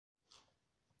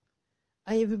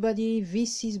Hi everybody,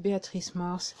 this is Beatrice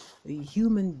Mars, a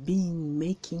human being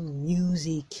making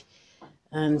music,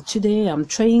 and today I'm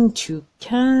trying to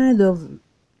kind of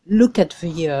look at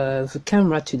the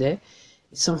camera today.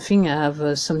 It's something I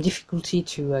have some difficulty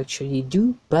to actually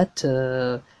do, but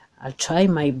I'll try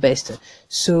my best.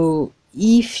 So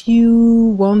if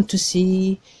you want to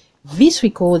see this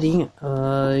recording,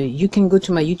 you can go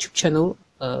to my YouTube channel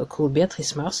called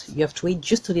Beatrice Mars. You have to wait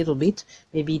just a little bit,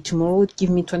 maybe tomorrow,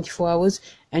 give me 24 hours,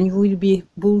 and you will be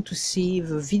able to see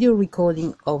the video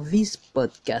recording of this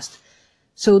podcast.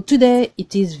 So today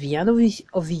it is the end of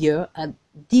the year. I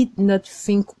did not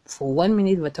think for 1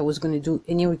 minute that I was going to do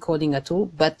any recording at all,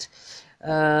 but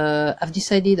I've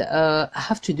decided I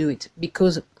have to do it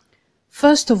because,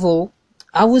 first of all,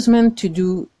 I was meant to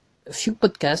do a few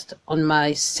podcasts on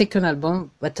my second album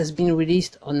that has been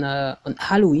released on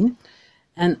Halloween,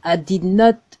 and I did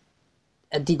not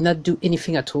do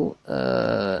anything at all.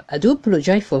 I do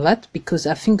apologize for that because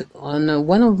I think on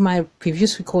one of my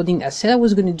previous recordings I said I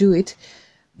was going to do it,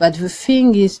 but the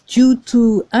thing is, due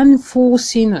to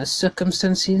unforeseen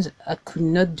circumstances, I could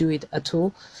not do it at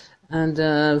all. And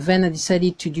then I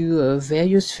decided to do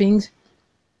various things,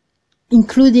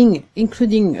 including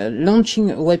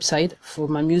launching a website for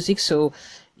my music. So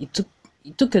it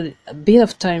took a bit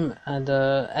of time, and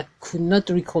I could not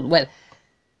record. Well,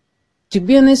 to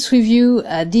be honest with you,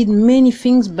 I did many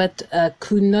things, but I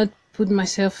could not put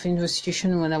myself in the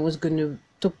situation when I was going to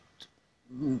talk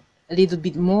a little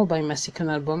bit more by my second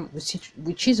album,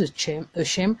 which is a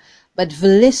shame. But the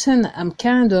lesson I'm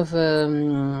kind of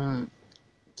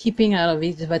keeping out of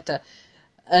it is that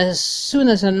as soon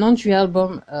as I launch the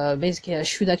album, basically I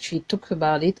should actually talk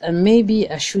about it, and maybe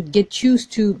I should get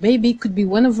used to, maybe it could be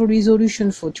one of the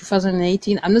resolutions for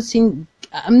 2018. I'm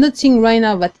not saying right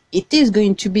now that it is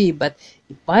going to be, but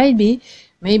it might be.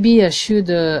 Maybe I should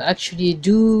actually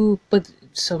put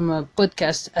some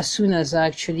podcasts as soon as I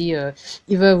actually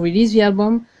either release the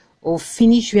album or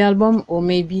finish the album, or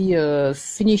maybe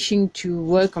finishing to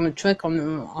work on a track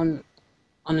on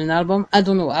an album. I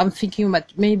don't know. I'm thinking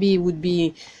that maybe it would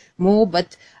be more,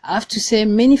 but I have to say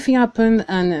many things happened,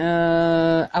 and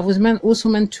I was also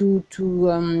meant to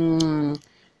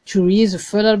release a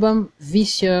third album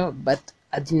this year, but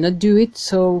I did not do it.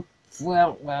 So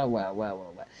well.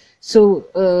 So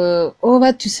all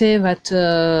that to say that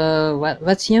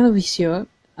that's the end of this year,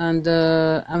 and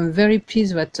I'm very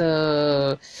pleased that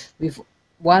with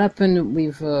what happened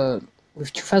with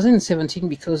 2017,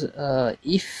 because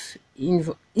if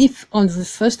on the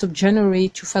 1st of January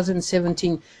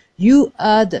 2017 you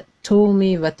had told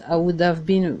me that I would have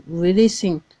been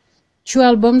releasing 2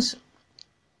 albums,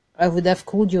 I would have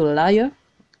called you a liar,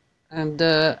 and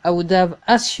I would have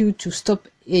asked you to stop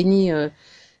any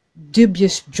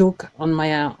dubious joke on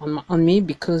me,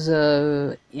 because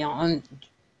on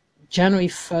January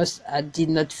 1st I did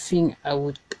not think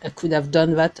I could have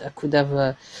done that. I could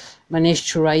have managed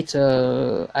to write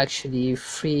actually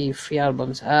three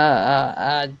albums.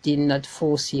 I did not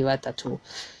foresee that at all.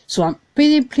 So I'm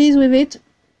pretty pleased with it.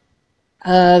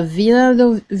 The end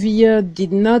of the year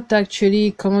did not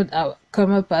actually come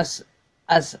up as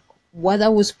what I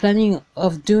was planning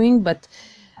of doing, but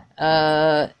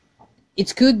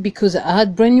it's good because I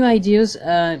had brand new ideas,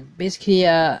 basically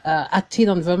acted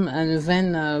on them, and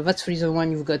then that's the reason why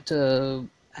you've got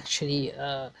actually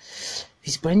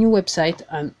this brand new website,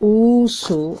 and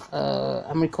also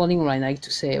I'm recording right now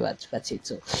to say that's it.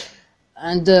 So,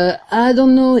 and I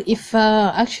don't know if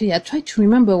actually I tried to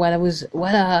remember what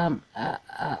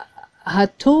I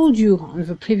had told you on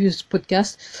the previous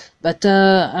podcast, but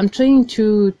I'm trying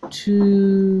to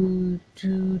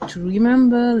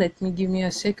remember. Give me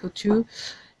a sec or two.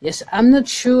 Yes, I'm not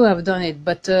sure I've done it,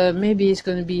 but maybe it's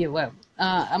going to be, well,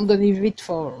 I'm going to leave it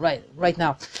for right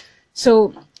now.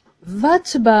 So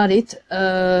that's about it.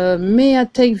 May I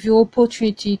take the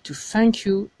opportunity to thank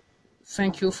you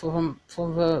from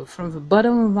the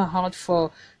bottom of my heart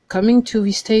for coming to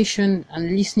this station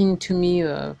and listening to me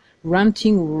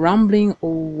ranting, rambling,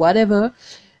 or whatever.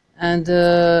 And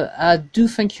I do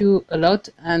thank you a lot.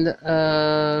 And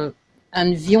the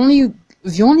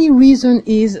only reason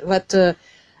is that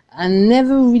I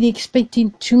never really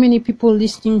expected too many people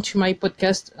listening to my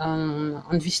podcast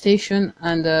on this station.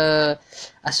 And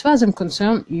as far as I'm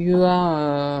concerned, you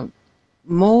are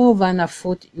more than I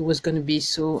thought it was going to be.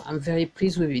 So I'm very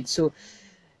pleased with it. So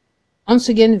once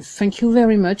again, thank you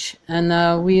very much. And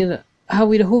I will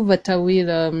hope that I will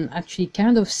actually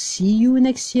kind of see you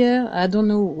next year. I don't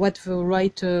know what the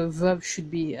right verb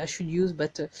I should use,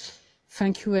 but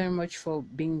thank you very much for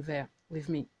being there with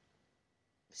me.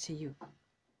 See you.